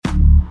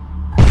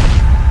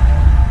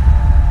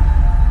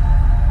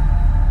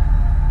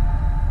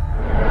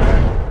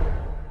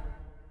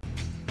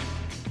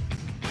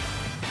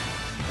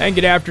And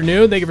good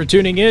afternoon. Thank you for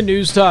tuning in.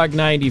 News Talk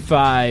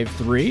 95.3,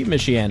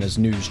 Michiana's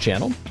news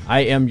channel. I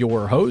am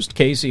your host,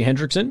 Casey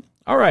Hendrickson.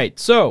 All right,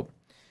 so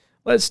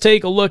let's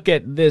take a look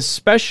at this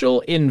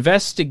special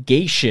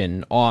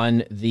investigation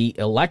on the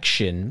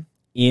election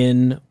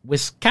in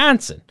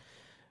Wisconsin.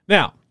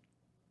 Now,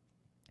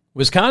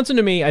 Wisconsin,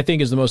 to me, I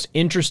think is the most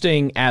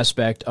interesting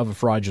aspect of a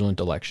fraudulent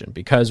election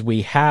because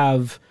we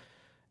have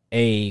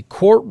a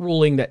court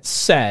ruling that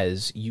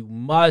says you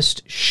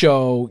must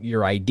show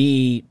your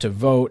ID to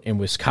vote in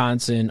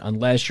Wisconsin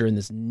unless you're in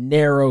this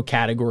narrow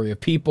category of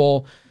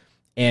people,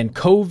 and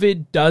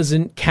COVID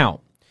doesn't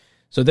count.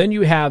 So then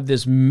you have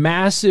this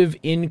massive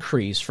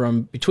increase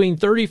from between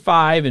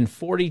 35 and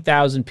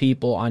 40,000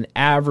 people on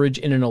average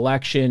in an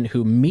election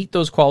who meet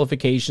those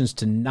qualifications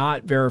to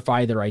not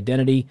verify their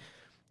identity,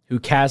 who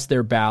cast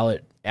their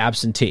ballot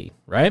absentee,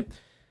 right?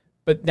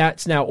 But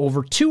that's now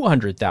over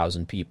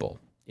 200,000 people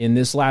in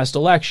this last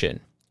election.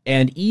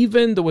 And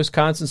even the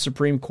Wisconsin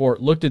Supreme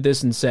Court looked at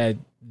this and said,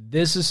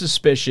 this is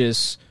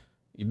suspicious.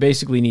 You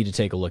basically need to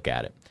take a look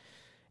at it.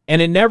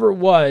 And it never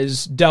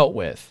was dealt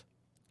with.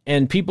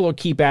 And people will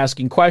keep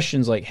asking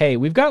questions like, hey,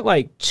 we've got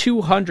like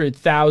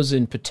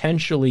 200,000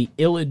 potentially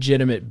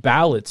illegitimate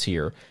ballots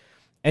here,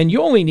 and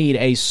you only need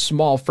a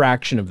small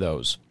fraction of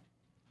those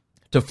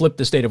to flip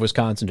the state of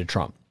Wisconsin to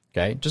Trump,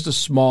 okay? Just a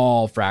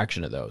small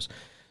fraction of those.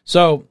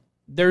 So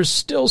there's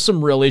still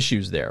some real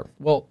issues there.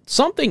 Well,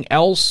 something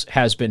else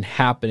has been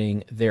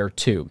happening there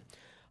too.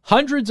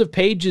 Hundreds of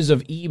pages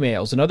of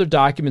emails and other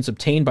documents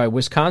obtained by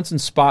Wisconsin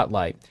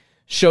Spotlight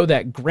show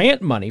that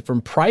grant money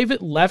from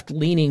private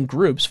left-leaning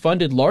groups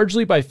funded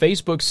largely by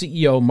Facebook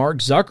CEO Mark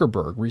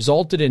Zuckerberg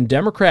resulted in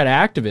Democrat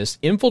activists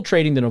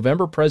infiltrating the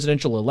November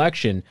presidential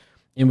election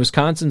in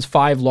Wisconsin's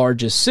 5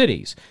 largest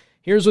cities.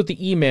 Here's what the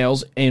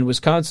emails and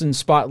Wisconsin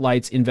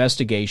Spotlight's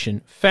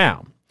investigation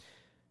found.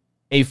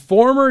 A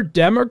former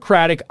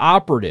Democratic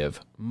operative,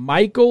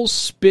 Michael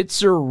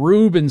Spitzer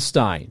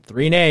Rubenstein,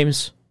 3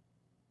 names,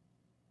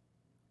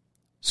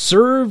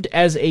 served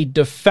as a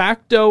de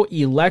facto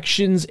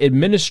elections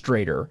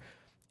administrator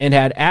and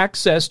had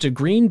access to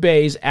Green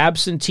Bay's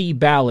absentee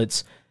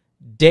ballots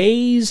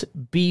days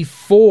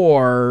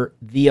before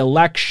the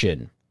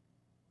election.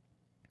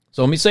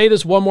 So let me say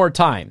this one more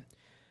time.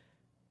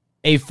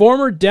 A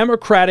former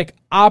Democratic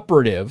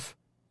operative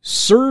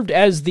served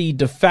as the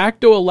de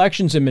facto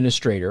elections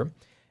administrator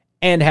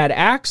and had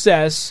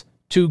access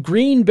to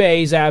Green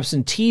Bay's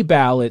absentee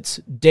ballots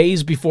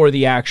days before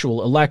the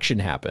actual election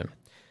happened.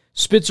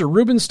 Spitzer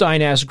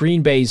Rubenstein asked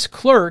Green Bay's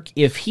clerk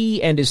if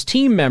he and his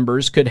team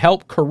members could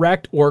help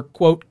correct or,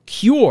 quote,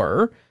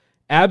 cure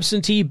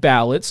absentee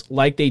ballots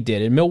like they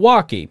did in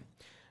Milwaukee.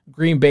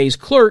 Green Bay's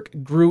clerk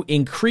grew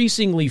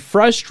increasingly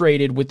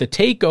frustrated with the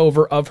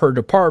takeover of her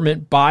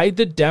department by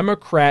the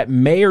Democrat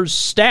mayor's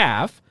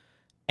staff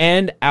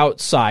and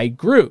outside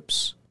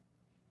groups.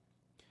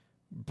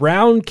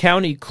 Brown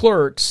County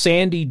Clerk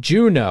Sandy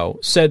Juneau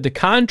said the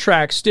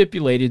contract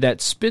stipulated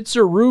that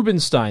Spitzer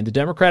Rubenstein, the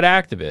Democrat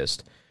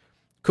activist,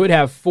 could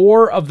have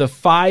 4 of the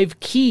 5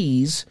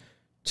 keys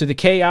to the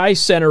KI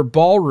Center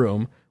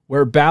ballroom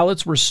where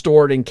ballots were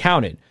stored and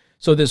counted.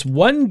 So this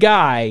one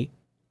guy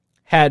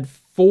had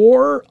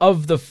 4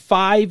 of the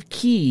 5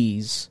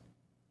 keys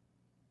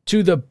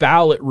to the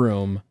ballot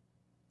room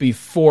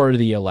before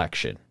the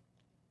election.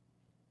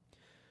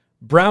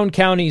 Brown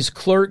County's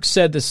clerk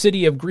said the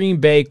city of Green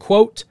Bay,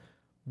 quote,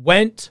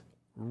 went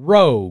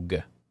rogue.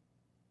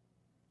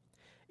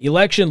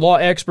 Election law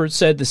experts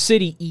said the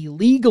city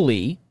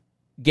illegally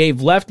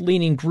gave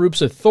left-leaning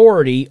groups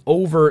authority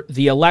over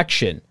the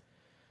election.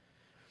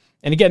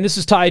 And again, this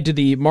is tied to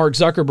the Mark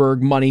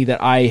Zuckerberg money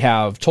that I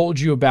have told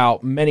you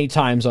about many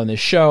times on this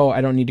show.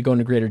 I don't need to go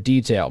into greater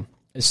detail.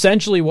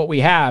 Essentially, what we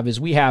have is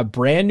we have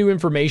brand new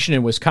information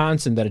in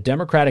Wisconsin that a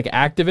Democratic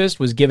activist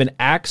was given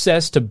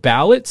access to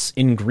ballots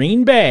in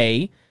Green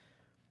Bay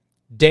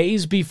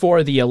days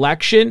before the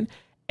election,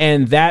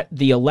 and that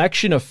the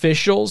election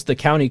officials, the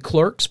county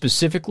clerk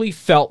specifically,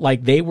 felt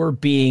like they were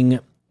being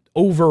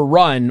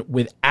overrun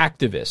with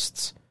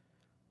activists.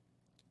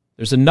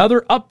 There's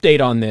another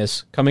update on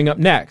this coming up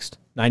next,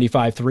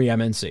 95.3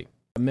 MNC.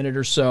 A minute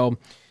or so.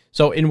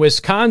 So in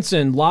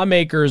Wisconsin,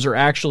 lawmakers are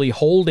actually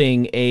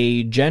holding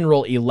a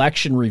general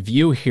election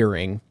review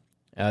hearing.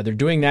 They're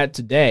doing that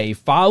today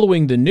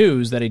following the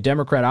news that a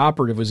Democrat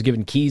operative was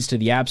given keys to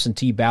the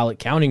absentee ballot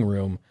counting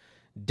room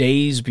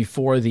days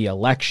before the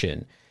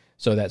election.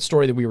 So that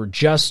story that we were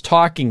just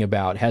talking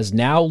about has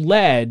now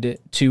led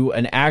to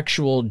an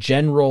actual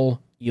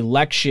general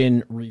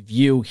election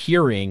review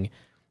hearing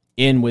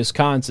in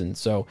Wisconsin.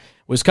 So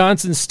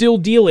Wisconsin's still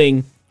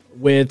dealing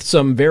with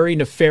some very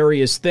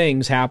nefarious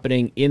things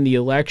happening in the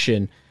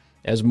election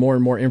as more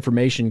and more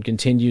information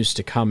continues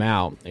to come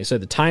out. Like I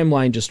said, the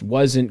timeline just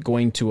wasn't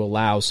going to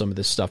allow some of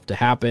this stuff to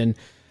happen.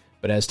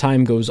 But as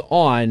time goes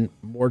on,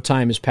 more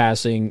time is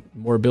passing,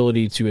 more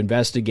ability to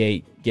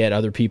investigate, get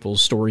other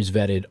people's stories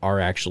vetted are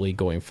actually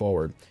going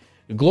forward.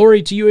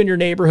 Glory to you in your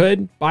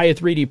neighborhood. Buy a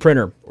 3D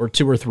printer or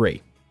 2 or 3.